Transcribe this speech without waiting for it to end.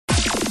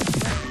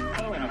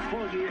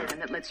here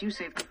and that lets you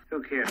save.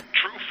 Who cares?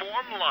 True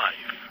Form Life.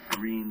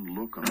 Green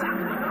look on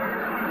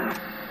it.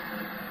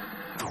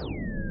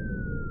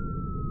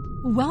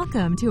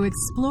 Welcome to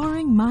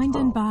Exploring Mind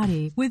and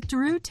Body with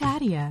Drew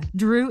Tadia.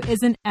 Drew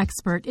is an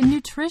expert in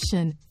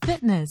nutrition,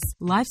 fitness,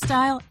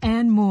 lifestyle,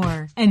 and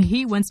more. And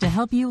he wants to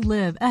help you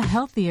live a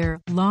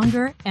healthier,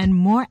 longer, and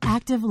more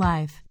active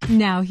life.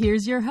 Now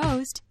here's your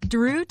host,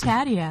 Drew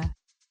Tadia.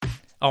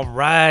 All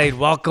right,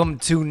 welcome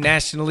to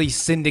nationally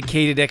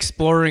syndicated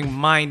Exploring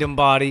Mind and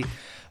Body.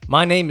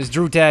 My name is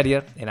Drew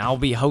Tadia, and I'll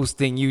be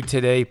hosting you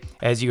today,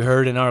 as you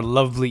heard in our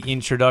lovely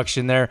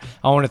introduction there.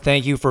 I want to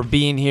thank you for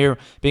being here,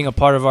 being a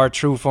part of our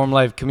True Form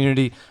Life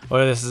community,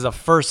 whether this is the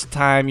first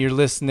time you're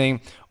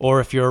listening or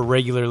if you're a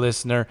regular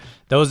listener.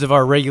 Those of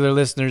our regular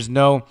listeners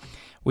know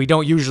we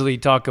don't usually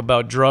talk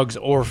about drugs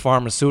or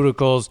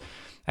pharmaceuticals.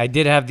 I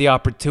did have the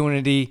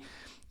opportunity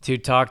to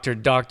talk to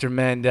Dr.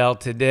 Mandel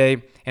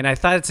today, and I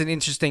thought it's an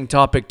interesting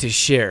topic to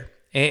share.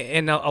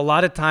 And a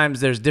lot of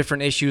times there's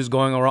different issues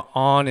going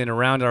on and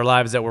around our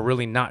lives that we're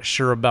really not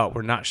sure about.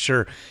 We're not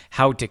sure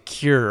how to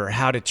cure or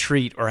how to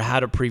treat or how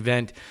to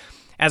prevent.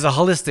 As a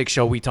holistic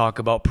show, we talk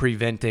about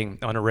preventing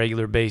on a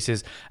regular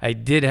basis. I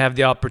did have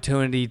the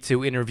opportunity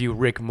to interview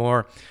Rick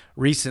Moore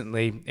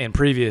recently and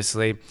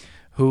previously,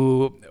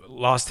 who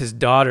lost his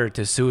daughter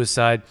to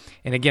suicide.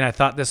 And again, I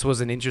thought this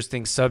was an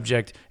interesting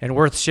subject and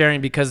worth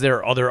sharing because there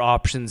are other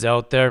options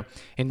out there.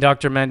 And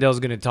Dr. Mandel is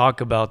going to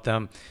talk about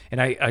them.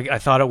 And I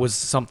thought it was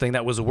something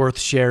that was worth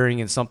sharing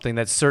and something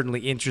that's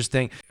certainly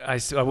interesting. I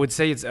would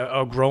say it's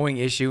a growing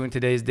issue in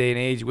today's day and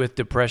age with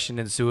depression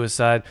and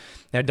suicide.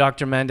 Now,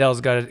 Dr. Mandel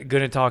is going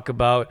to talk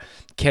about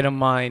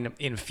ketamine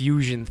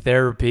infusion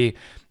therapy.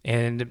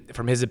 And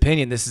from his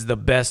opinion, this is the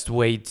best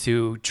way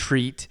to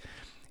treat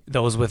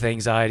those with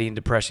anxiety and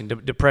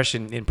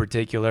depression in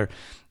particular.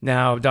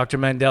 Now, Dr.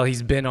 Mandel,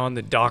 he's been on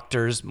The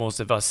Doctors. Most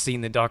of us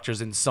seen The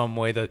Doctors in some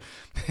way,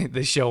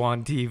 the show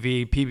on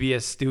TV,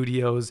 PBS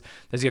Studios.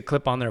 There's a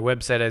clip on their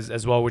website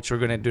as well, which we're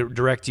going to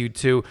direct you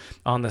to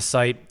on the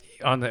site.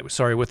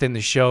 Within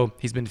the show.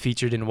 He's been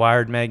featured in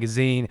Wired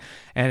Magazine,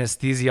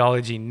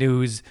 Anesthesiology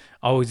News,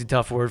 always a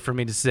tough word for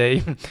me to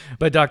say.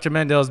 But Dr.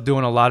 Mandel's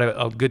doing a lot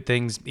of good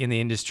things in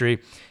the industry.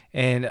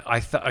 And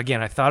I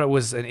thought it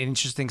was an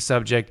interesting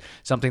subject,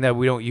 something that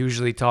we don't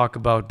usually talk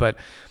about. But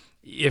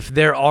if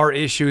there are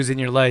issues in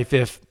your life,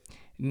 if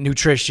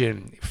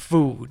nutrition,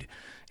 food,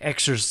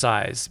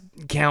 exercise,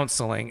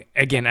 counseling,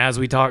 again, as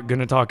we going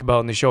to talk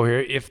about in the show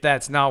here, if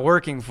that's not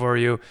working for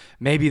you,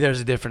 maybe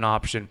there's a different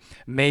option.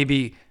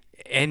 Maybe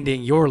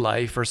ending your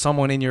life or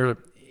someone in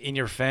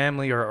your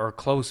family or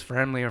close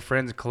family or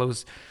friends,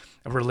 close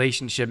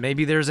relationship,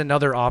 maybe there's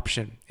another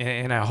option.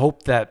 And I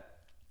hope that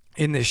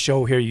in this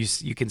show here,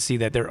 you can see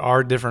that there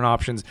are different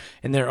options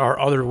and there are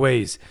other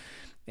ways.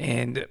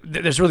 And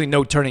there's really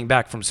no turning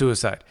back from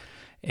suicide.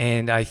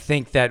 And I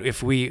think that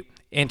if we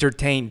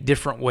entertain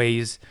different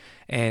ways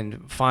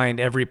and find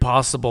every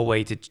possible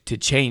way to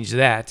change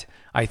that,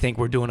 I think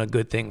we're doing a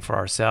good thing for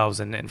ourselves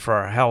and for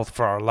our health,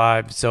 for our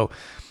lives. So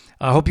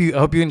I hope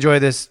you enjoy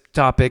this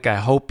topic. I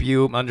hope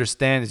you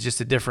understand it's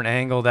just a different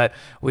angle that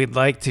we'd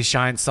like to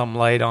shine some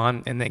light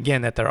on. And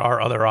again, that there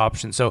are other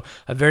options. So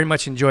I very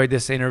much enjoyed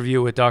this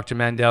interview with Dr.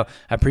 Mandel.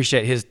 I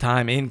appreciate his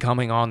time in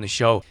coming on the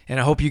show. And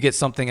I hope you get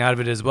something out of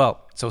it as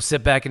well. So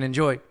sit back and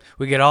enjoy.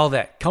 We get all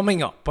that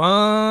coming up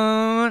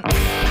on...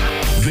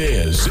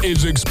 This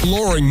is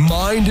Exploring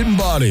Mind and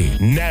Body.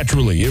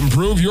 Naturally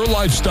improve your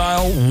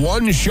lifestyle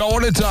one show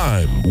at a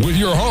time with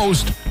your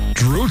host,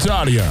 Drew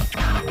Tadia.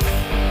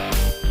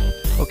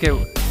 Okay,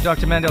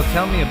 Dr. Mandel,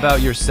 tell me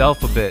about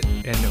yourself a bit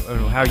and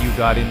how you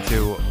got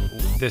into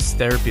this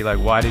therapy. Like,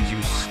 why did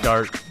you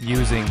start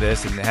using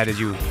this, and how did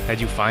you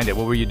find it?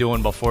 What were you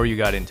doing before you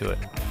got into it?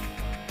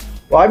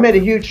 Well, I made a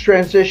huge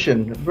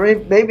transition.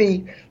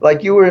 Maybe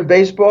like you were in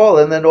baseball,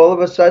 and then all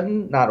of a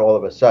sudden, not all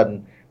of a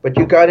sudden, but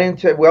you got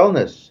into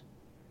wellness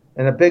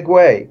in a big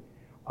way.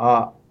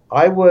 I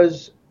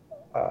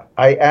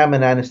am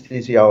an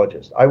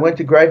anesthesiologist. I went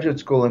to graduate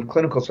school in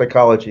clinical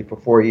psychology for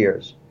 4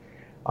 years.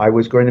 I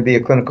was going to be a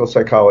clinical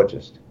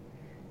psychologist.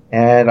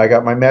 And I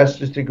got my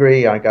master's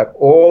degree. I got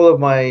all of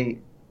my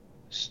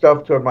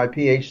stuff toward my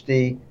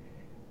PhD.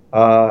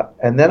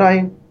 And then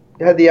I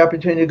had the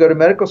opportunity to go to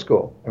medical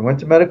school. I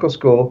went to medical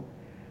school.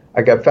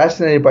 I got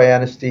fascinated by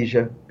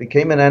anesthesia,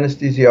 became an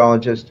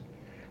anesthesiologist,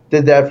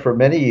 did that for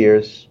many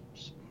years,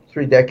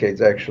 3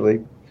 decades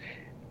actually,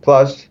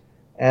 plus.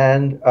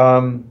 And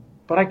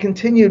but I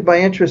continued my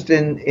interest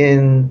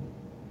in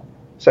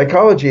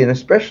psychology and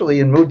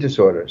especially in mood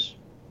disorders,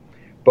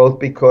 both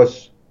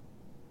because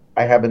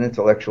I have an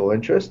intellectual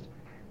interest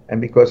and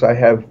because I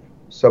have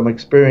some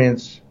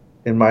experience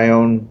in my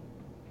own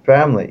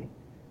family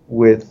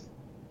with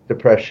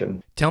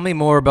depression. Tell me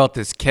more about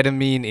this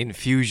ketamine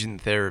infusion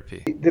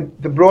therapy.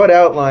 The broad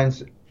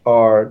outlines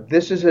are,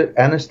 this is an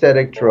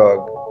anesthetic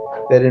drug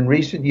that in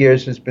recent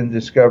years has been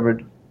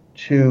discovered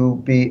to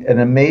be an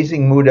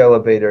amazing mood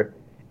elevator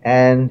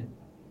and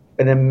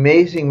an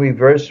amazing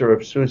reverser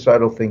of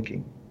suicidal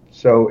thinking.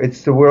 So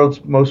it's the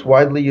world's most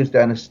widely used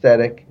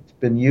anesthetic. It's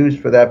been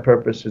used for that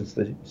purpose since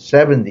the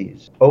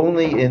 70s.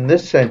 Only in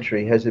this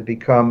century has it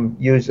become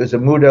used as a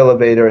mood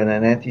elevator and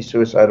an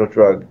anti-suicidal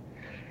drug.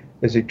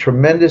 There's a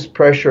tremendous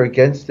pressure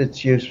against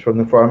its use from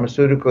the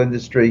pharmaceutical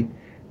industry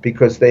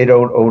because they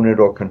don't own it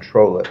or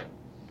control it.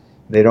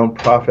 They don't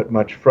profit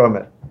much from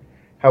it.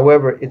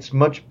 However, it's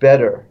much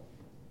better.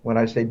 When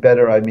I say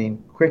better, I mean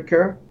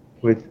quicker,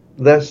 with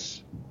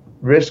less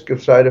risk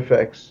of side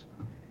effects,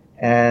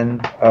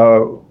 and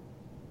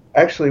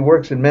actually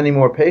works in many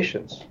more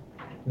patients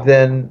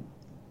than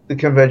the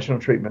conventional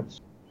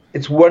treatments.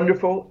 It's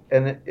wonderful,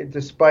 and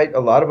despite a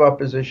lot of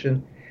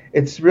opposition,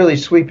 it's really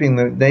sweeping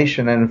the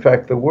nation and, in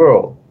fact, the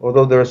world,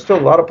 although there are still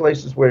a lot of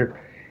places where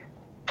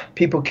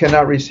people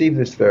cannot receive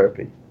this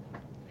therapy.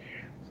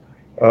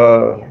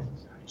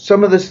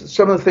 Some of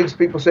the things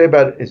people say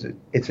about it is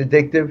it's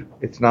addictive.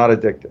 It's not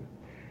addictive.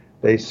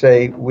 They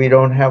say we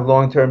don't have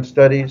long-term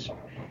studies.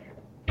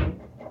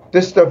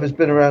 This stuff has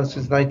been around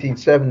since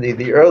 1970.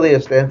 The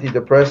earliest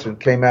antidepressant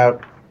came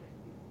out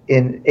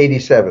in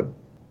 87.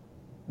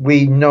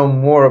 We know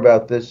more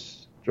about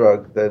this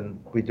drug than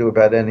we do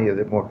about any of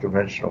the more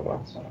conventional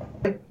ones.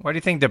 Why do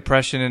you think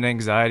depression and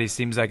anxiety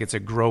seems like it's a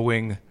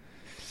growing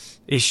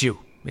issue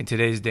in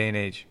today's day and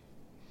age?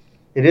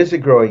 It is a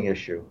growing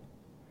issue.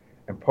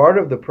 And part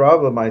of the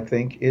problem, I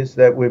think, is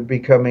that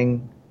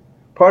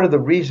part of the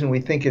reason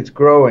we think it's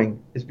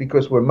growing is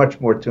because we're much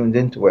more tuned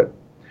into it.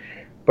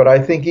 But I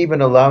think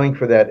even allowing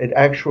for that, it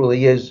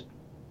actually is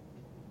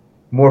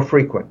more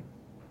frequent.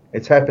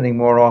 It's happening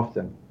more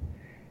often.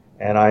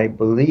 And I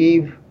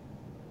believe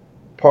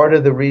part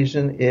of the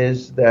reason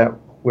is that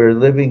we're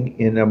living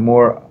in a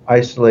more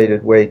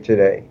isolated way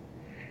today.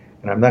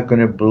 And I'm not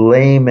going to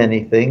blame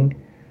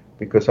anything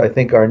because I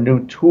think our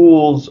new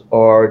tools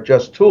are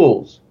just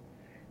tools.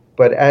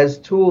 But as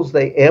tools,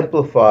 they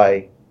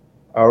amplify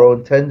our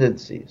own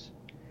tendencies.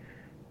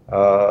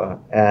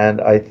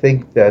 And I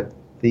think that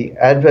the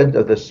advent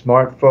of the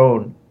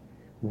smartphone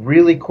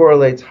really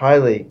correlates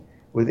highly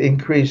with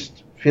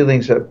increased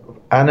feelings of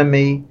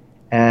anomie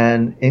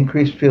and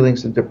increased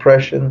feelings of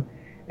depression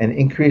and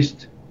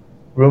increased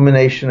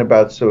rumination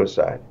about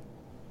suicide.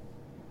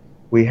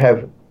 We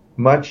have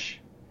much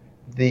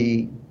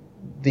the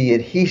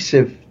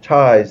adhesive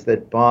ties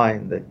that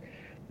bind,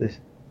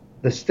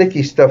 the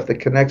sticky stuff that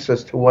connects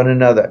us to one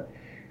another.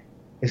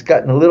 It's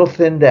gotten a little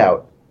thinned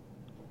out.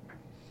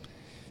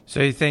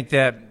 So you think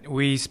that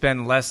we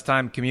spend less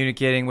time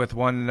communicating with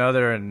one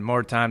another and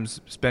more time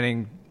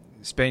spending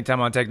time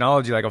on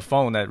technology like a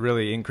phone that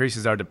really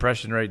increases our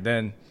depression rate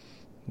then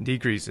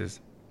decreases?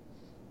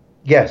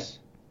 Yes,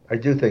 I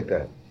do think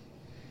that.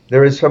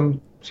 There is some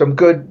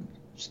good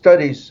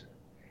studies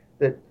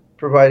that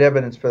provide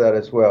evidence for that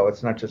as well.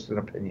 It's not just an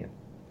opinion.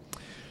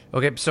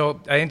 Okay,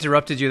 so I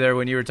interrupted you there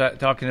when you were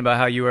talking about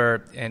how you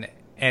were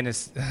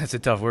that's a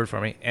tough word for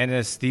me,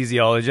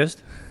 anesthesiologist.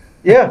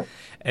 Yeah.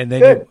 and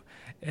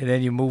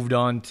then you moved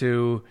on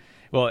to,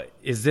 well,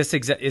 is this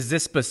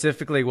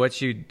specifically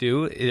what you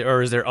do,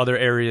 or is there other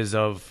areas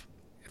of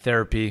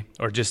therapy,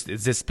 or just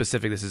is this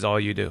specific? This is all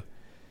you do?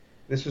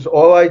 This is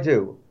all I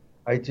do.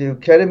 I do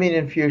ketamine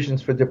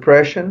infusions for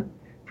depression,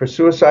 for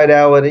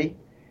suicidality,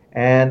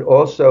 and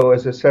also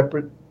as a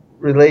separate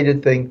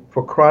related thing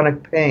for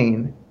chronic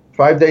pain,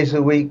 5 days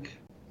a week,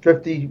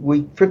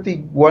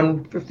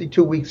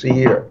 52 weeks a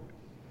year.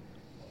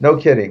 No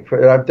kidding.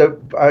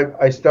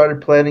 I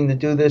started planning to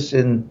do this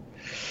in,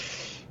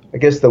 I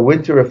guess, the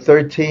winter of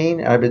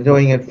 13. I've been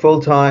doing it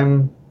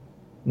full-time,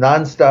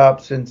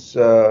 nonstop since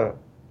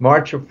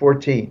March of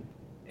 14.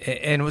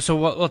 And so,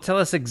 well, tell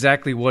us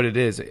exactly what it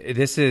is.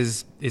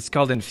 It's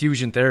called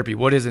infusion therapy.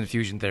 What is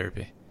infusion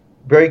therapy?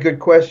 Very good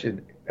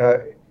question.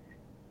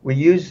 We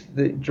use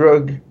the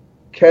drug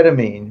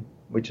ketamine,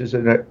 which is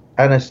an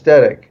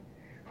anesthetic,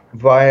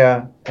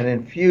 via an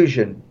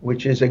infusion,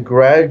 which is a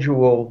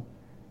gradual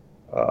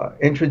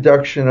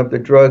introduction of the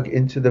drug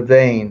into the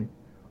vein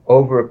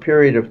over a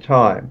period of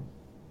time.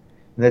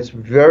 And that's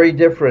very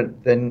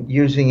different than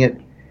using it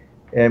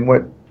in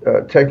what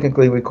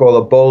technically we call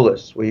a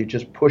bolus, where you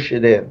just push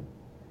it in.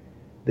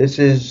 This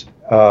is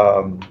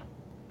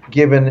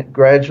given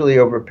gradually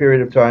over a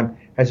period of time,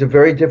 has a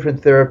very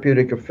different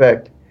therapeutic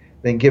effect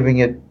than giving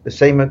it the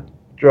same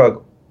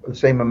drug, the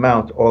same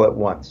amount all at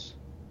once.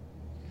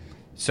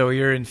 So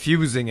you're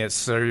infusing it,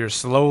 so you're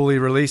slowly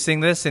releasing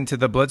this into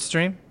the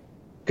bloodstream?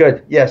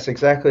 Good. Yes,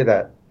 exactly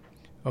that.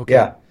 Okay.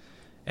 Yeah.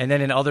 And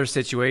then in other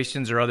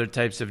situations or other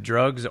types of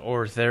drugs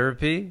or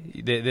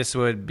therapy, this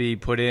would be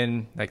put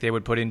in, like they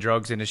would put in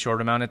drugs in a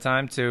short amount of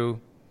time to...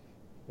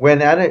 When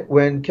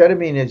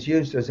ketamine is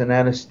used as an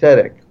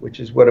anesthetic, which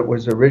is what it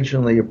was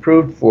originally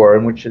approved for,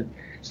 and which is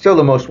still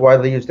the most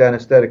widely used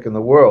anesthetic in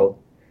the world,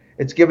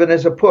 it's given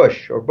as a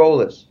push or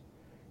bolus.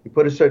 You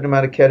put a certain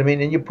amount of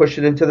ketamine and you push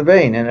it into the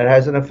vein, and it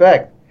has an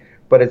effect.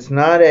 But it's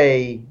not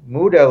a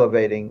mood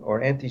elevating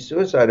or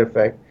anti-suicide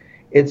effect.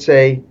 It's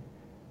a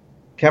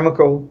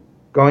chemical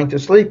going to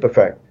sleep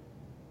effect.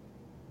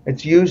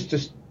 It's used to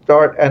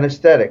start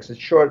anesthetics. It's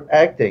short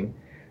acting.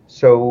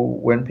 So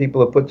when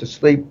people are put to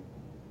sleep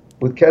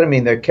with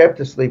ketamine, they're kept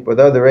asleep with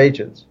other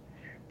agents.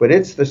 but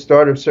it's the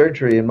start of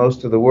surgery in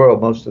most of the world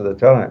most of the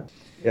time.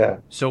 Yeah.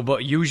 So,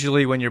 but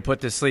usually when you're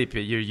put to sleep,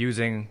 you're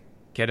using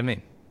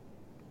ketamine.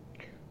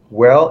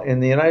 Well, in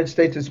the United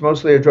States, it's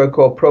mostly a drug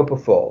called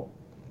propofol,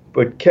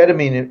 but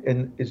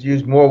ketamine is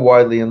used more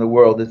widely in the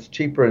world. It's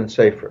cheaper and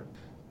safer.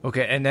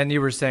 Okay, and then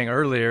you were saying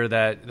earlier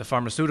that the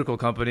pharmaceutical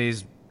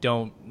companies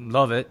don't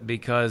love it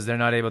because they're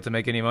not able to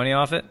make any money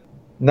off it?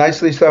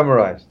 Nicely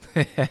summarized.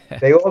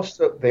 They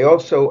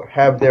also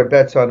have their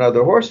bets on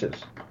other horses.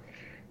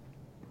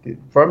 The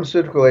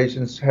pharmaceutical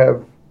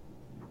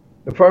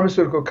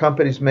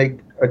companies make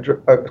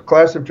a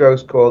class of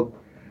drugs called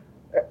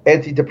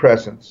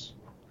antidepressants.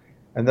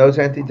 And those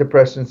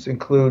antidepressants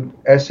include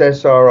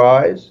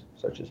SSRIs,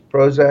 such as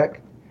Prozac.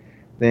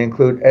 They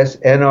include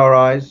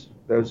SNRIs.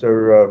 Those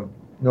are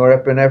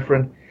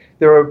norepinephrine.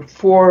 There are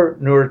 4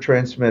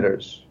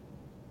 neurotransmitters.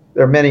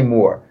 There are many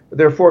more, but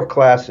there are 4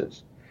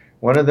 classes.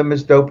 One of them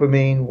is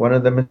dopamine, one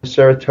of them is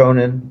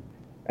serotonin,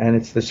 and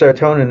it's the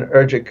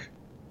serotonin-ergic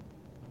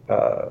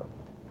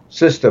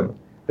system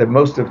that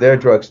most of their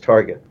drugs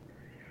target.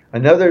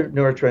 Another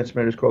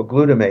neurotransmitter is called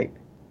glutamate,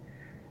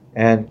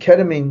 and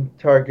ketamine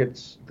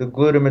targets the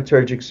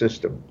glutamatergic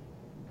system.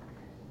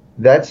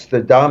 That's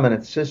the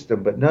dominant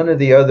system, but none of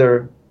the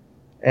other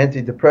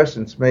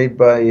antidepressants made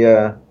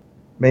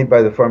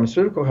by the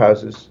pharmaceutical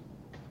houses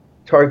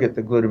target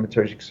the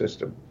glutamatergic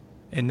system.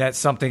 And that's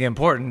something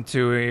important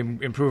to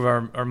improve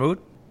our mood?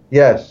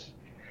 Yes.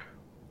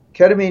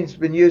 Ketamine's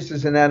been used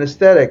as an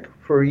anesthetic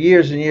for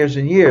years and years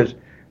and years,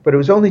 but it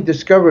was only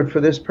discovered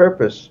for this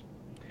purpose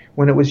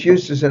when it was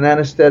used as an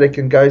anesthetic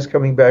in guys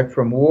coming back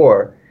from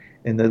war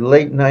in the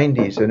late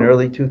 90s and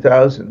early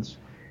 2000s.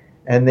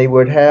 And they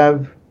would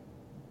have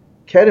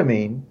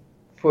ketamine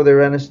for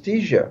their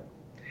anesthesia.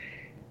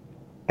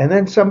 And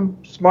then some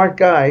smart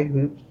guy,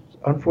 who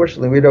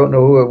unfortunately we don't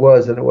know who it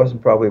was, and it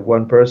wasn't probably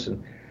one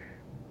person,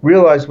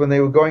 realized when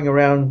they were going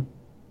around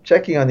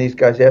checking on these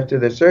guys after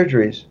their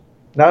surgeries,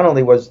 not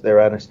only was their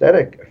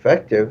anesthetic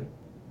effective,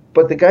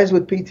 but the guys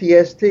with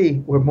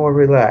PTSD were more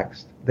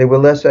relaxed. They were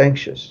less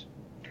anxious.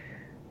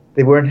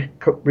 They weren't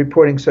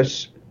reporting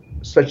such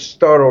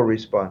startle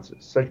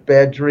responses, such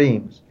bad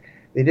dreams.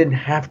 They didn't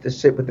have to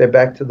sit with their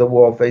back to the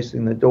wall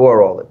facing the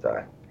door all the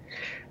time.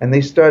 And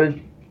they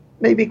started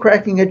maybe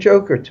cracking a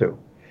joke or two,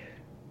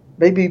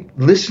 maybe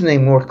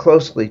listening more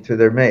closely to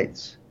their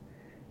mates.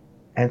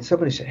 And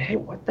somebody said, hey,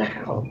 what the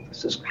hell?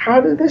 How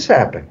did this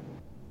happen?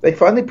 They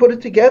finally put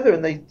it together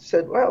and they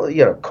said, well,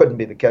 couldn't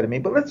be the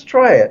ketamine, but let's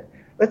try it.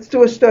 Let's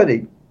do a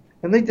study.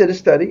 And they did a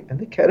study, and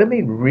the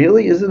ketamine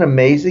really is an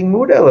amazing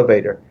mood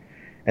elevator.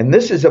 And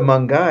this is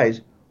among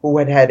guys who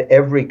had had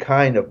every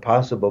kind of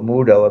possible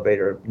mood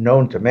elevator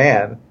known to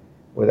man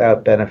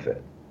without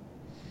benefit.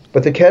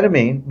 But the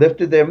ketamine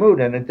lifted their mood,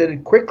 and it did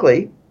it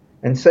quickly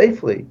and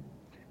safely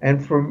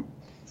and for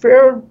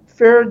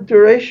fair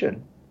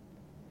duration.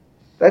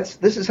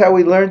 This is how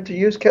we learned to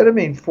use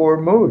ketamine for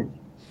mood.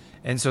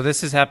 And so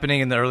this is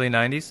happening in the early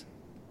 90s?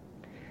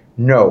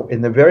 No,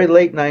 in the very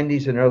late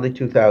 90s and early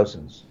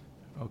 2000s.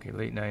 Okay,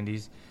 late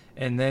 90s.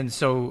 And then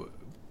so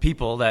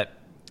people that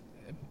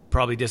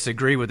probably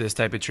disagree with this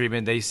type of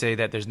treatment, they say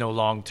that there's no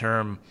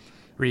long-term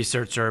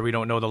research or we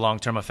don't know the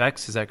long-term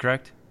effects. Is that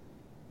correct?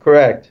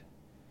 Correct.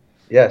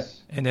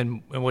 Yes.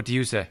 And what do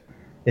you say?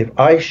 If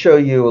I show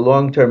you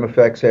long-term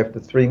effects after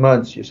 3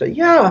 months, you say,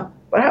 yeah,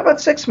 but how about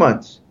 6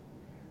 months?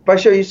 If I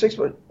show you 6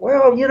 months,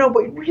 well,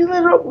 but we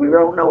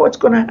don't know what's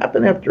going to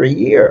happen after a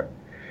year.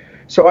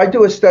 So I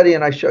do a study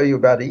and I show you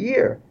about a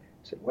year.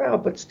 I say, well,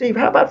 but Steve,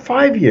 how about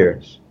 5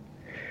 years?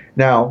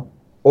 Now,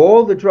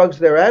 all the drugs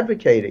they're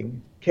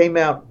advocating came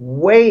out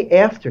way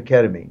after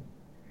ketamine,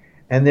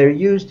 and they're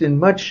used in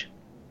much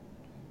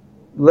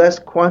less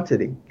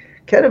quantity.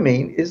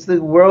 Ketamine is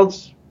the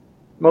world's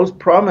most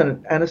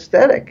prominent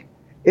anesthetic.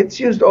 It's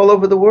used all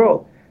over the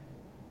world.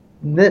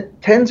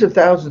 Tens of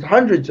thousands,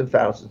 hundreds of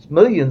thousands,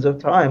 millions of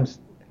times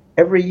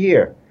every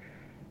year.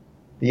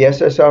 The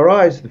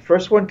SSRIs, the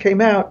first one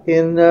came out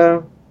in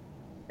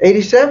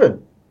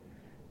 87.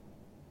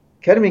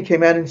 Ketamine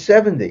came out in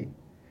 70.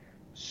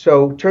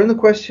 So turn the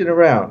question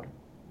around.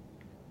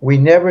 We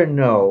never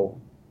know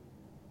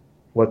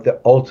what the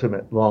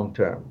ultimate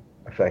long-term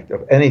effect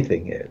of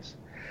anything is.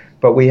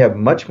 But we have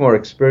much more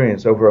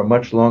experience over a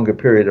much longer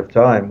period of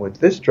time with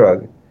this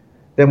drug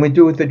than we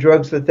do with the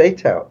drugs that they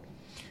tout.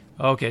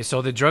 Okay,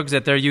 so the drugs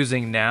that they're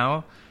using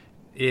now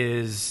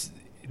they've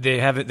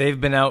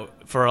been out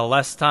for a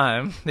less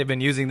time. They've been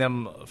using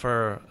them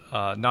for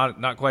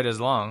not quite as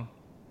long.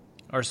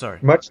 Or sorry.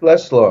 Much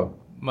less long.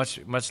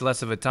 Much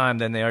less of a time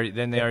than they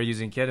are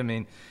using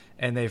ketamine,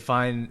 and they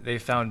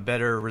found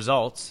better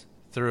results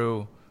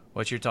through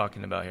what you're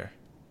talking about here.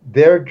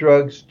 Their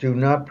drugs do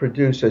not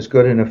produce as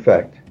good an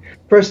effect.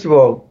 First of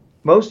all,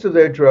 most of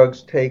their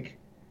drugs take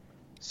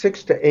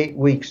 6 to 8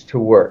 weeks to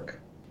work.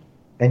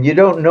 And you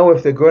don't know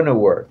if they're going to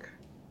work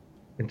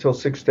until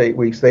 6 to 8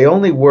 weeks. They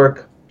only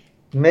work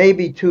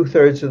maybe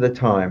 2/3 of the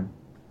time.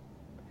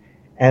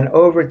 And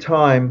over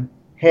time,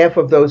 half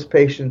of those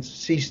patients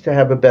cease to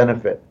have a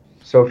benefit.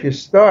 So if you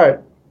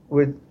start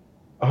with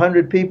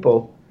 100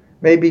 people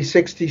maybe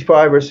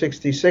 65 or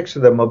 66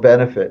 of them will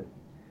benefit.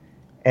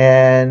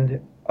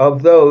 And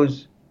of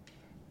those,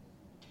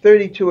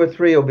 32 or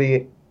 3 will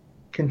be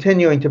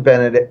continuing to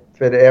benefit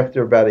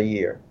after about a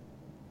year.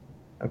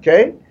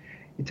 Okay?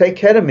 You take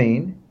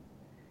ketamine,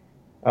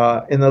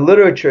 in the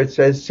literature it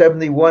says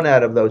 71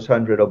 out of those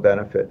 100 will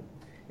benefit.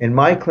 In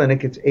my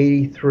clinic, it's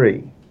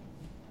 83.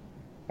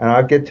 And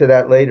I'll get to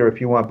that later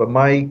if you want, but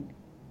my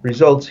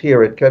results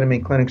here at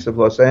Ketamine Clinics of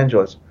Los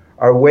Angeles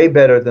are way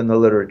better than the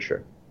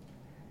literature.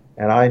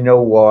 And I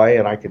know why,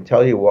 and I can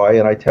tell you why,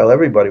 and I tell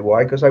everybody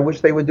why, because I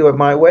wish they would do it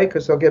my way,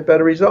 because they'll get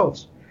better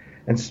results.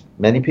 And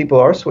many people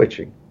are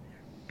switching,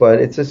 but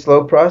it's a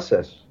slow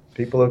process.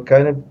 People are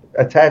kind of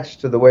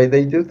attached to the way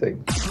they do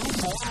things.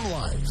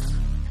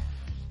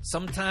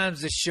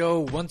 Sometimes the show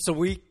once a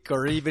week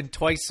or even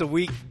twice a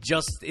week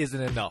just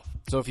isn't enough.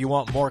 So if you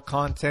want more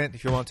content,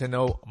 if you want to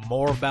know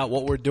more about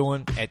what we're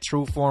doing at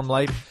True Form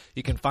Life,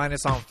 you can find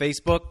us on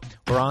Facebook.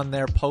 We're on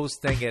there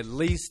posting at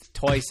least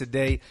twice a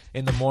day,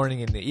 in the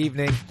morning and the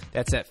evening.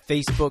 That's at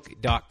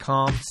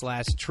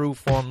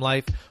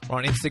facebook.com/trueformlife. Or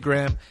on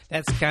Instagram.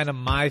 That's kind of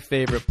my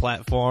favorite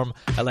platform.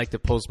 I like to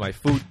post my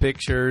food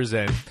pictures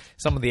and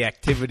some of the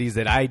activities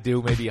that I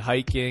do, maybe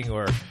hiking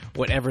or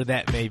whatever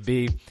that may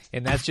be.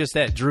 And that's just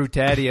at Drew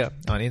Tadia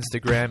on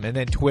Instagram, and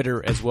then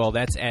Twitter as well.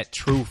 That's at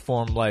True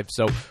Form Life.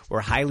 So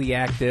we're highly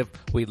active.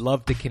 We'd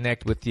love to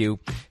connect with you.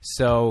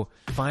 So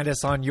find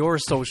us on your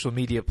social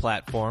media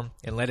platform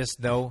and let us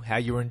know how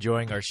you're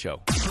enjoying our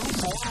show.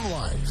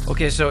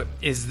 Okay, so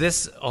is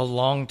this a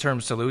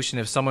long-term solution?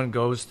 If someone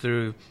goes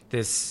through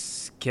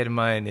this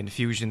ketamine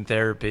infusion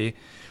therapy,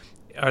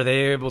 are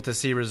they able to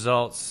see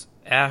results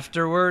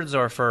afterwards,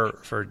 or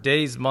for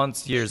days,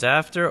 months, years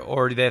after,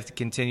 or do they have to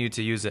continue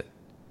to use it?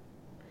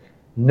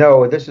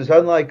 No, this is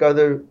unlike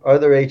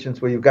other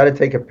agents where you've got to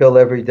take a pill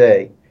every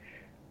day.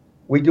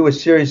 We do a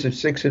series of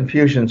 6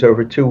 infusions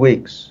over 2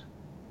 weeks,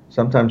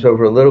 sometimes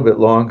over a little bit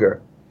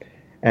longer.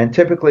 And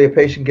typically a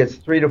patient gets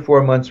 3 to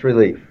 4 months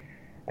relief.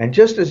 And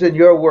just as in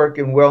your work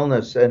in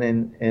wellness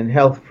and in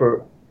health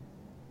for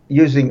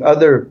using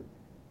other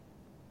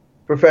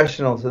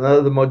professionals and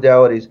other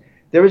modalities,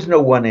 there is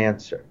no one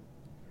answer.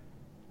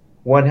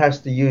 One has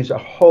to use a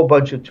whole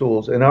bunch of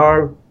tools. In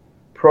our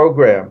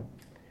program,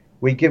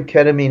 we give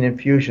ketamine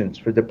infusions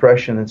for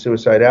depression and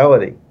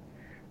suicidality,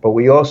 but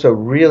we also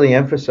really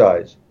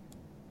emphasize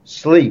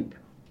sleep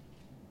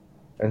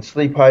and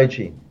sleep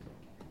hygiene,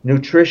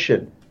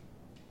 nutrition,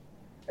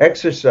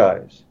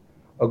 exercise,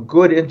 a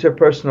good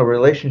interpersonal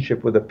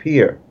relationship with a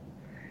peer,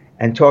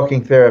 and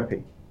talking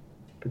therapy,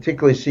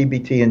 particularly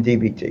CBT and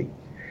DBT.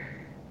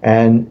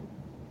 And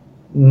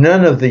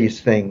none of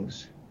these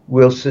things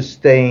will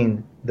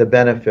sustain the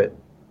benefit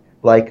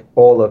like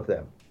all of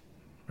them.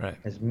 Right.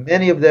 As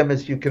many of them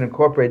as you can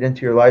incorporate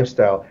into your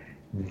lifestyle,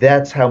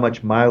 that's how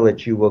much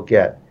mileage you will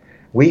get.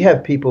 We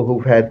have people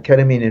who've had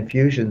ketamine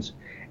infusions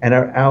and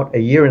are out a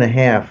year and a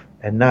half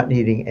and not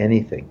needing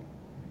anything.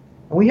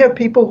 And we have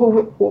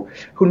people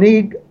who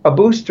need a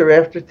booster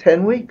after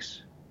 10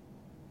 weeks.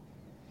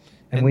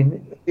 And we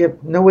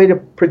have no way to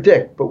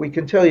predict, but we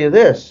can tell you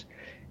this.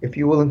 If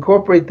you will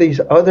incorporate these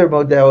other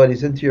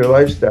modalities into your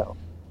lifestyle,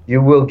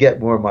 you will get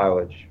more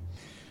mileage.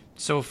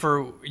 So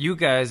for you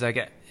guys,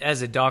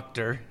 as a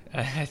doctor,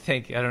 I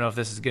don't know if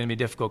this is going to be a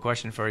difficult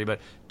question for you, but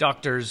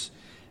doctors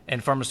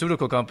and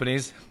pharmaceutical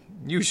companies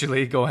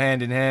usually go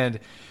hand in hand.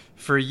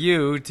 For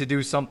you to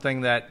do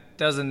something that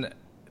doesn't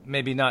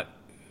maybe not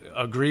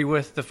agree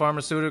with the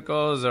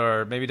pharmaceuticals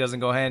or maybe doesn't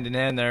go hand in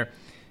hand there,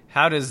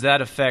 how does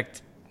that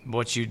affect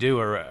what you do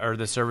or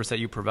the service that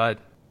you provide?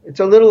 It's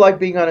a little like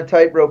being on a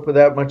tightrope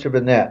without much of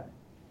a net,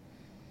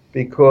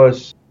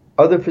 because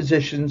other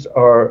physicians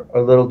are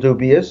a little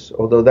dubious,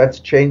 although that's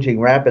changing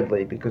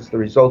rapidly because the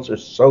results are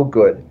so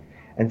good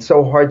and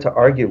so hard to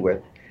argue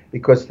with,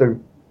 because there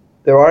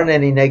aren't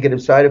any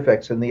negative side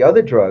effects. And the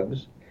other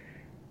drugs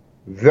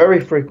very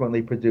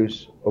frequently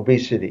produce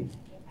obesity,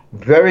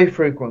 very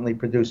frequently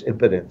produce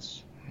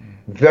impotence,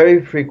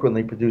 very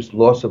frequently produce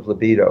loss of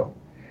libido,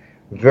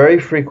 very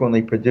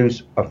frequently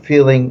produce a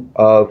feeling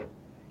of,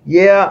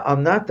 yeah,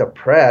 I'm not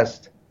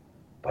depressed,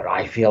 but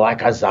I feel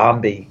like a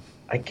zombie.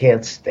 I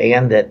can't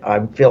stand it.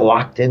 I feel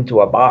locked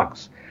into a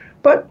box.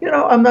 But,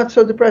 I'm not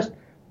so depressed.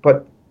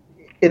 But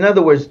in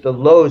other words, the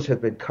lows have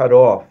been cut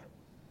off,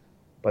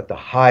 but the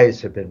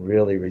highs have been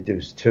really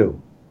reduced too.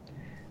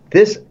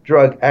 This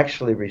drug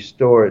actually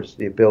restores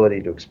the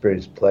ability to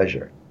experience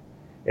pleasure.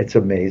 It's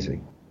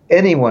amazing.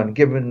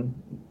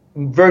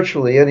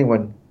 Virtually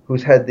anyone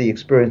who's had the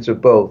experience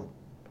of both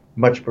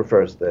much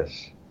prefers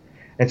this.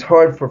 It's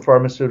hard for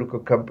pharmaceutical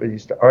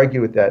companies to argue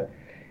with that.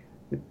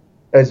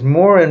 As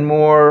more and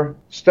more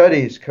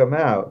studies come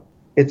out,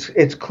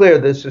 it's clear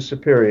this is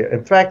superior.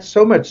 In fact,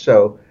 so much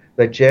so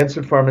that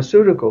Janssen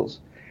Pharmaceuticals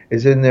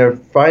is in their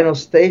final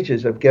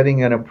stages of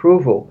getting an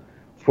approval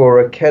for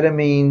a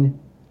ketamine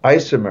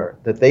isomer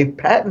that they've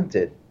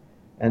patented,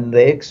 and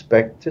they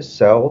expect to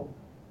sell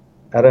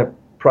at a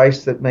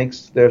price that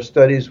makes their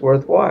studies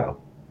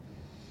worthwhile.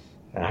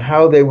 And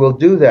how they will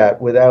do that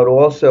without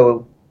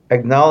also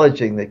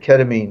acknowledging that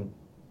ketamine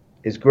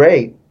is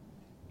great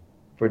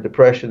for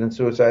depression and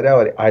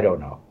suicidality? I don't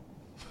know.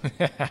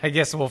 I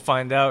guess we'll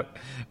find out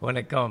when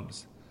it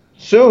comes.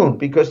 Soon,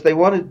 because they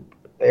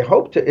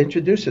hope to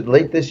introduce it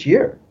late this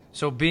year.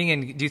 So do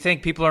you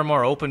think people are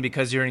more open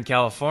because you're in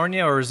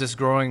California, or is this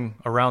growing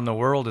around the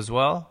world as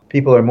well?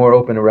 People are more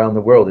open around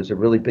the world. There's a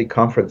really big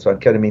conference on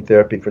ketamine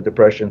therapy for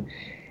depression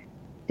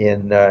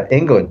in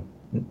England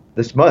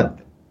this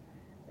month.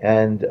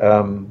 And,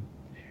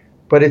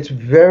 but it's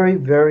very,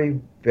 very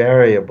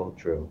variable,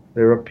 Drew.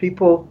 There are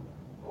people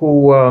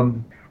who,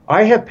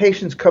 I have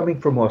patients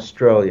coming from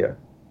Australia.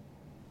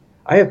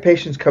 I have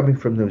patients coming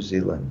from New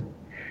Zealand.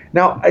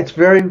 Now, it's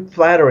very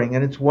flattering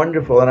and it's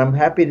wonderful, and I'm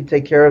happy to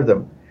take care of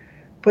them.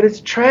 But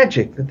it's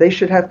tragic that they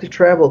should have to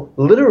travel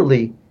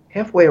literally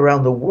halfway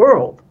around the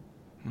world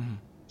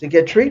to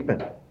get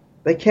treatment.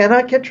 They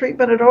cannot get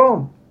treatment at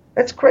home.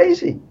 That's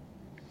crazy.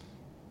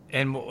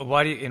 And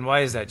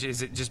why is that?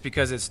 Is it just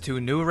because it's too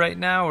new right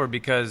now, or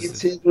because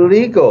it's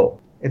illegal?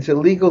 It's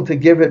illegal to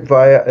give it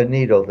via a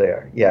needle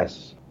there.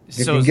 Yes,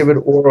 you can give it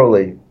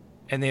orally.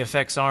 And the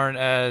effects aren't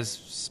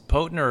as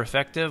potent or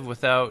effective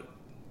without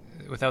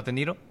the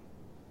needle?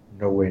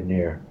 Nowhere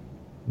near.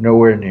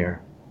 Nowhere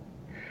near.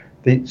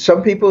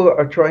 Some people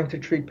are trying to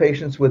treat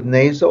patients with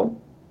nasal.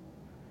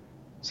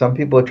 Some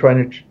people are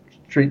trying to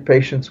treat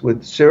patients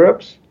with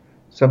syrups.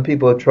 Some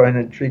people are trying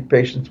to treat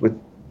patients with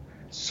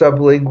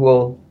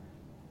sublingual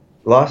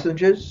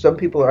lozenges. Some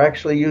people are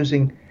actually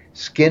using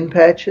skin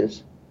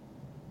patches.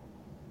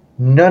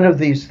 None of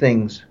these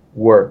things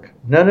work.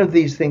 None of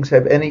these things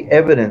have any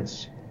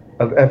evidence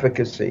of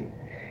efficacy.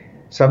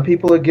 Some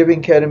people are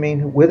giving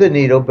ketamine with a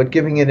needle, but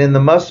giving it in the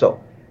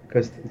muscle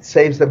because it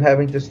saves them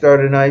having to start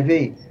an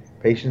IV.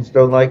 Patients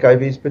don't like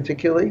IVs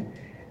particularly,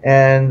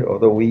 and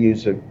although we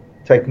use a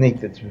technique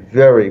that's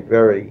very,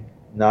 very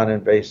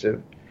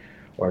non-invasive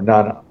or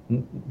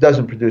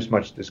doesn't produce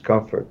much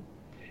discomfort,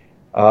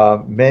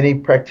 many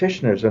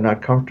practitioners are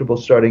not comfortable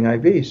starting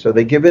IVs, so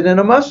they give it in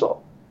a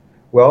muscle.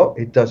 Well,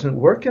 it doesn't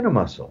work in a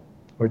muscle,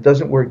 or it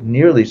doesn't work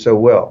nearly so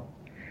well.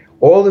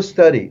 All the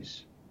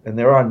studies, and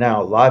there are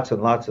now lots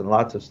and lots and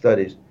lots of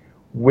studies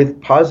with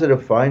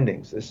positive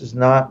findings. This is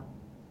not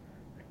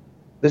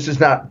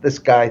this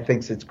guy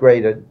thinks it's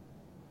great and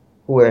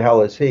who the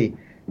hell is he?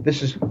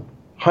 This is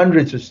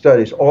hundreds of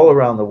studies all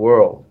around the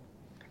world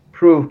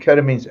prove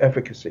ketamine's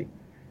efficacy.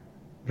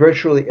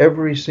 Virtually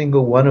every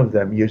single one of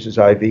them uses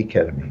IV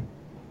ketamine,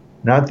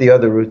 not the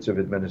other routes of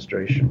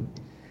administration.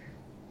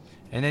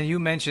 And then you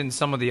mentioned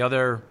some of the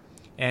other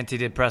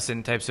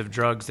antidepressant types of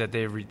drugs that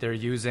they're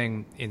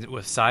using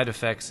with side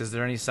effects. Is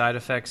there any side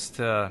effects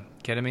to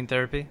ketamine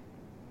therapy?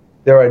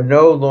 There are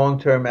no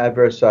long-term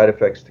adverse side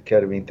effects to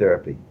ketamine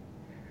therapy.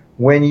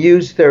 When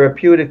used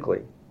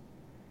therapeutically,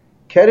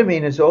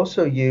 ketamine is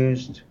also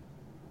used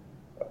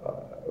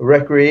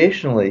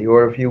recreationally,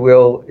 or if you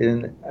will,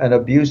 in an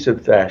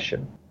abusive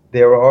fashion.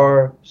 There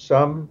are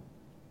some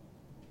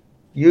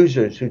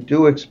users who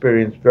do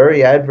experience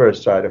very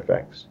adverse side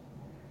effects,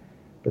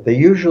 but they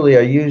usually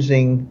are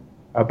using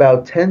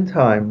about 10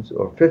 times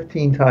or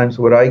 15 times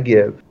what I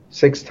give,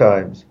 6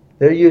 times.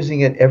 They're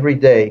using it every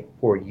day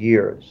for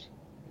years.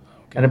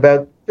 Okay. And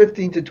about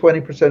 15 to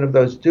 20% of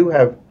those do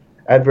have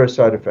adverse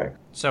side effects.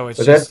 So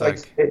it's just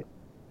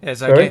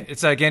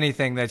it's like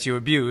anything that you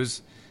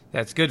abuse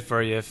that's good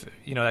for you. If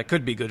that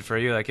could be good for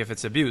you. Like if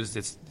it's abused,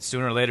 it's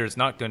sooner or later it's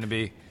not going to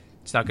be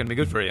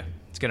good for you.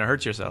 It's going to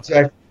hurt yourself.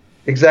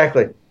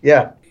 Exactly.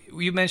 Yeah.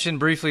 You mentioned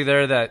briefly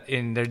there that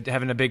they're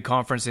having a big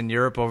conference in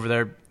Europe over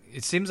there.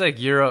 It seems like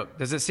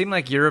does it seem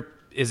like Europe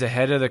is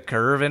ahead of the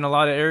curve in a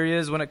lot of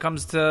areas when it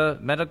comes to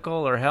medical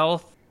or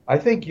health? I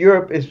think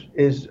Europe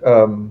is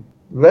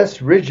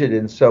less rigid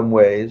in some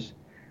ways,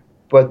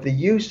 but the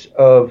use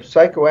of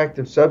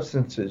psychoactive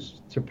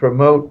substances to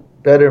promote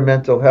better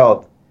mental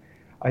health,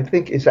 I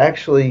think, is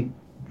actually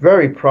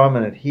very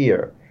prominent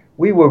here.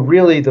 We were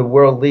really the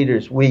world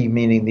leaders, we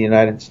meaning the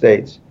United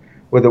States,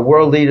 were the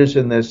world leaders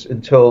in this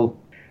until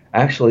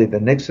actually the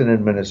Nixon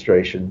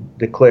administration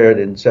declared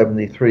in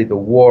 1973 the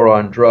war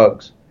on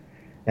drugs.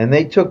 And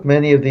they took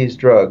many of these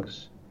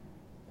drugs,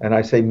 and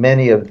I say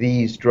many of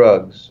these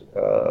drugs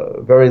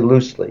very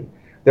loosely.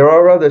 There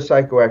are other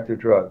psychoactive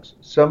drugs.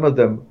 Some of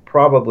them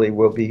probably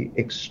will be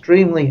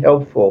extremely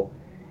helpful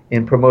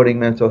in promoting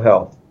mental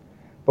health,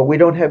 but we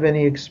don't have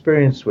any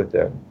experience with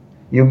them.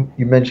 You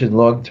mentioned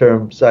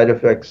long-term side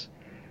effects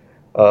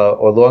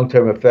or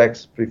long-term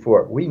effects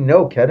before. We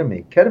know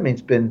ketamine.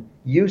 Ketamine's been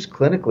used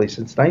clinically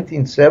since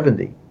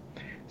 1970.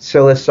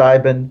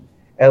 Psilocybin,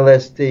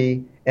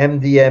 LSD,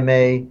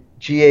 MDMA,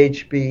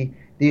 GHB,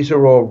 these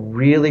are all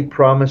really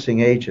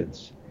promising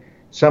agents.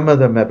 Some of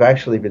them have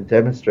actually been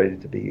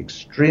demonstrated to be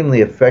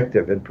extremely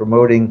effective in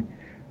promoting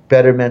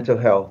better mental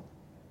health,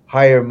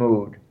 higher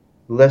mood,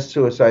 less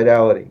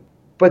suicidality.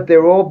 But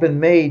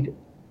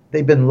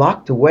they've been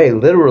locked away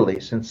literally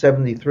since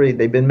 1973.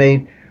 They've been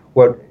made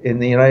what in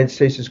the United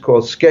States is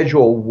called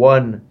Schedule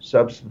I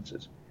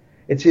substances.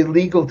 It's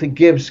illegal to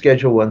give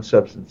Schedule I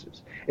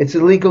substances. It's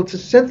illegal to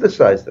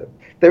synthesize them.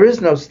 There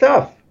is no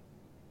stuff.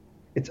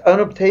 It's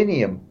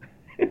unobtainium.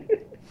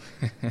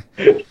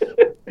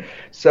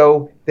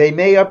 So they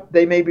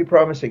may be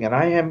promising, and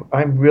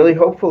I'm really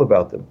hopeful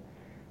about them.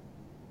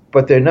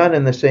 But they're not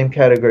in the same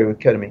category with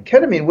ketamine.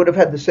 Ketamine would have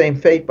had the same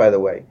fate, by the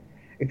way,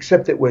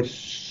 except it was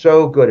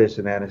so good as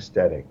an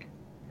anesthetic.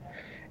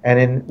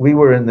 And we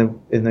were in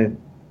the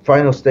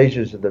final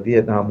stages of the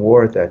Vietnam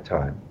War at that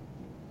time.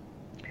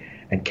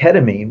 And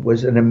ketamine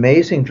was an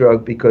amazing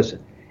drug because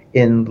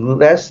in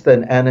less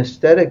than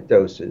anesthetic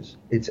doses,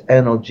 it's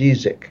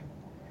analgesic.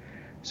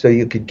 So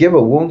you could give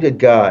a wounded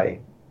guy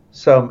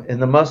some in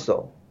the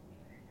muscle,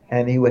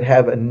 and he would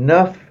have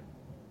enough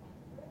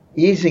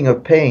easing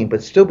of pain,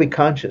 but still be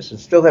conscious and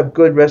still have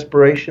good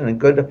respiration and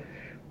good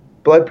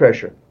blood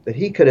pressure, that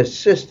he could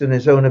assist in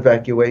his own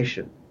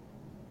evacuation.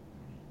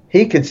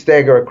 He could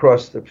stagger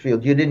across the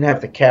field. You didn't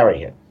have to carry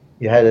him.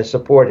 You had to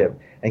support him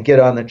and get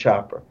on the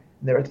chopper.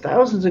 And there are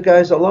thousands of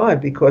guys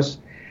alive because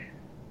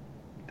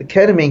the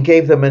ketamine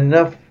gave them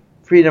enough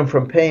freedom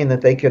from pain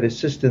that they could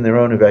assist in their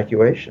own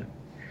evacuation.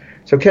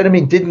 So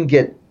ketamine didn't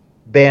get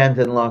banned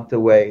and locked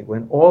away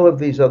when all of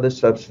these other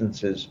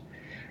substances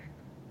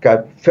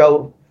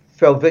fell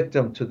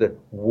victim to the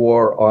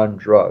war on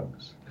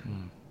drugs.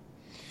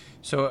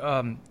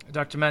 So,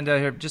 Dr. Mandel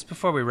here, just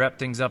before we wrap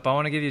things up, I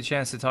want to give you a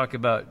chance to talk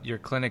about your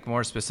clinic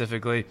more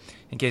specifically,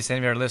 in case any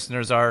of our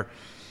listeners are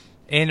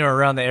in or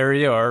around the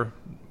area or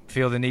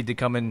feel the need to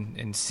come in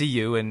and see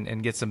you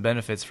and get some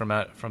benefits from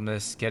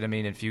this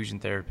ketamine infusion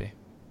therapy.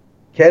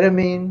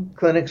 Ketamine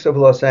Clinics of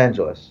Los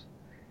Angeles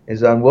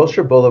is on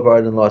Wilshire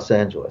Boulevard in Los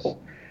Angeles.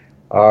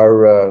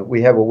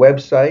 We have a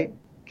website,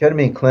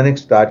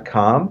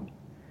 ketamineclinics.com.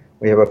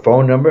 We have a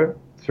phone number,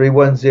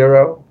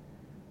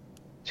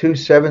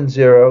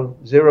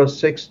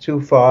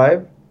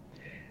 310-270-0625.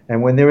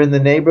 And when they're in the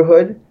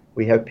neighborhood,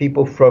 we have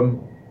people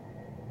from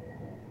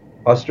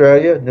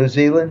Australia, New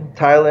Zealand,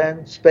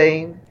 Thailand,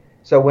 Spain.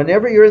 So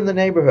whenever you're in the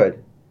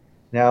neighborhood,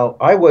 now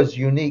I was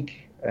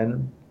unique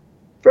and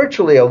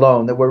virtually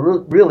alone. There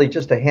were really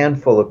just a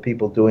handful of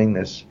people doing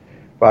this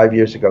 5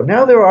 years ago.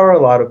 Now there are a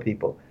lot of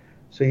people.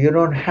 So you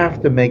don't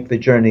have to make the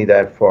journey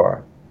that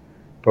far.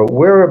 But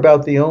we're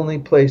about the only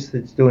place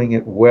that's doing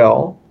it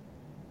well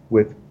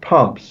with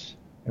pumps.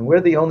 And we're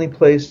the only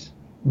place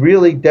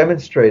really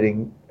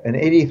demonstrating an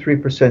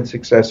 83%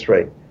 success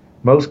rate.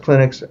 Most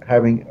clinics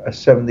having a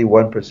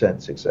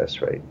 71%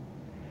 success rate.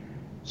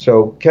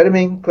 So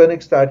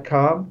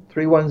ketamineclinics.com,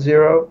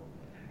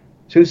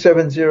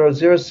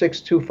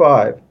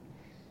 310-270-0625.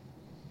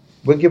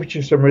 We'll give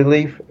you some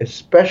relief,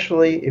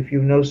 especially if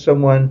you know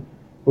someone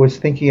who is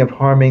thinking of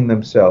harming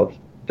themselves.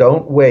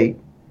 Don't wait.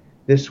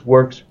 This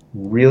works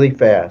really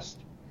fast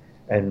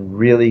and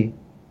really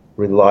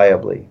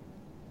reliably.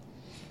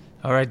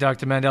 All right,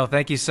 Dr. Mandel,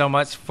 thank you so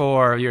much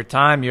for your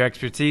time, your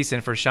expertise,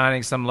 and for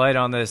shining some light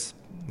on this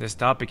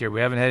topic here.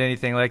 We haven't had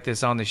anything like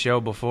this on the show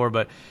before,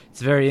 but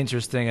it's very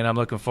interesting, and I'm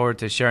looking forward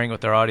to sharing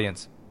with our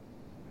audience.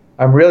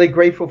 I'm really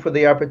grateful for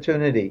the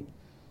opportunity.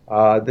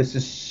 This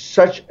is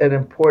such an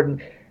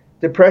important...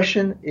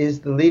 Depression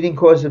is the leading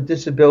cause of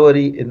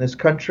disability in this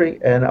country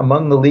and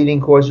among the leading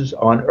causes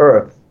on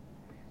Earth.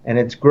 And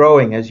it's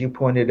growing, as you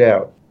pointed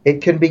out.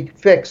 It can be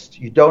fixed.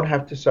 You don't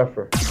have to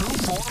suffer.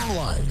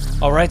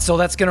 All right, so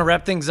that's going to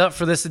wrap things up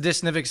for this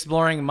edition of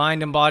Exploring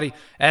Mind and Body.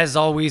 As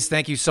always,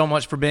 thank you so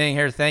much for being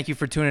here. Thank you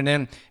for tuning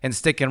in and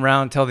sticking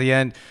around till the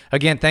end.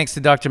 Again, thanks to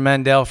Dr.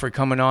 Mandel for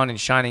coming on and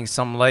shining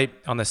some light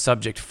on the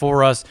subject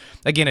for us.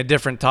 Again, a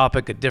different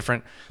topic, a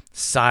different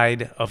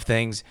side of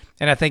things.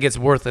 And I think it's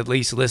worth at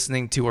least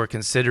listening to or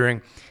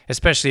considering,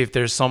 especially if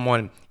there's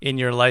someone in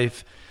your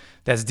life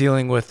that's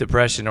dealing with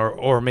depression,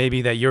 or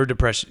maybe that you're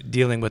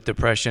dealing with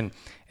depression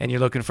and you're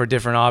looking for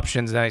different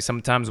options. And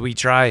sometimes we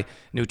try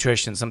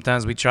nutrition,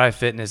 sometimes we try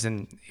fitness,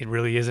 and it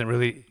really isn't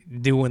really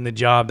doing the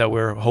job that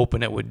we're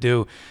hoping it would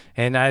do.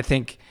 And I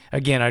think,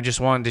 again, I just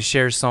wanted to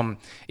share some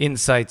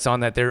insights on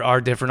that there are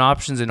different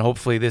options, and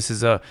hopefully this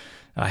is a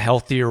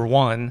healthier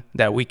one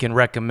that we can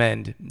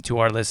recommend to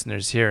our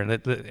listeners here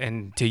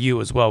and to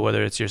you as well,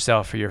 whether it's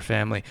yourself or your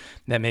family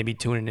that may be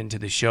tuning into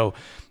the show.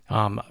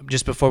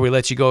 Just before we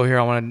let you go here,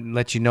 I want to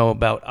let you know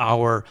about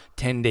our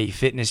 10-day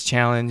fitness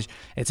challenge.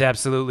 It's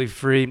absolutely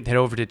free. Head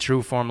over to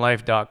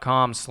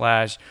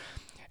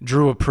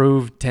trueformlife.com/Drew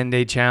approved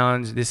 10-day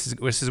challenge. This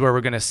is where we're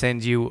going to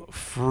send you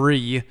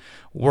free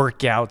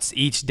workouts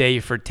each day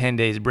for 10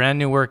 days. Brand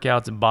new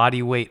workouts,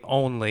 body weight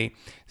only.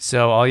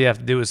 So all you have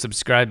to do is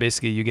subscribe.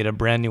 Basically, you get a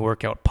brand new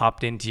workout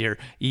popped into your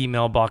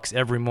email box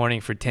every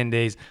morning for 10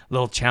 days.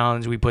 Little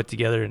challenge we put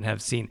together and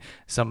have seen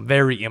some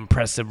very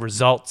impressive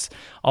results.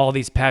 All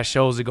these past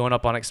shows are going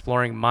up on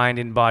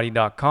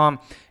exploringmindandbody.com,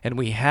 and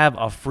we have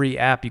a free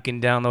app you can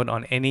download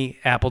on any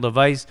Apple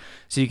device.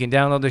 So you can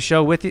download the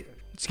show with you.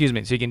 So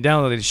you can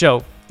download the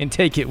show and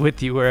take it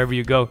with you wherever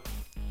you go.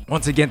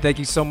 Once again, thank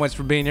you so much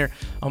for being here.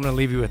 I'm going to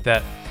leave you with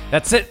that.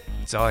 That's it.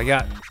 That's all I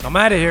got. I'm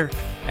out of here.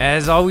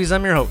 As always,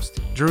 I'm your host,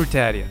 Drew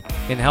Tadia,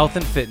 in health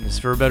and fitness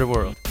for a better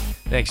world.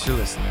 Thanks for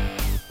listening.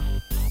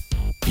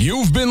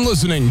 You've been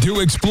listening to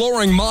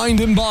Exploring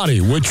Mind and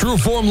Body with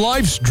Trueform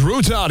Life's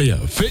Drew Tadia,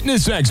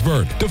 fitness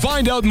expert. To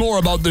find out more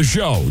about the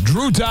show,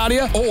 Drew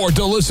Tadia, or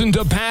to listen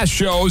to past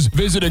shows,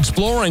 visit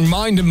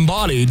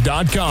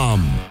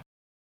exploringmindandbody.com.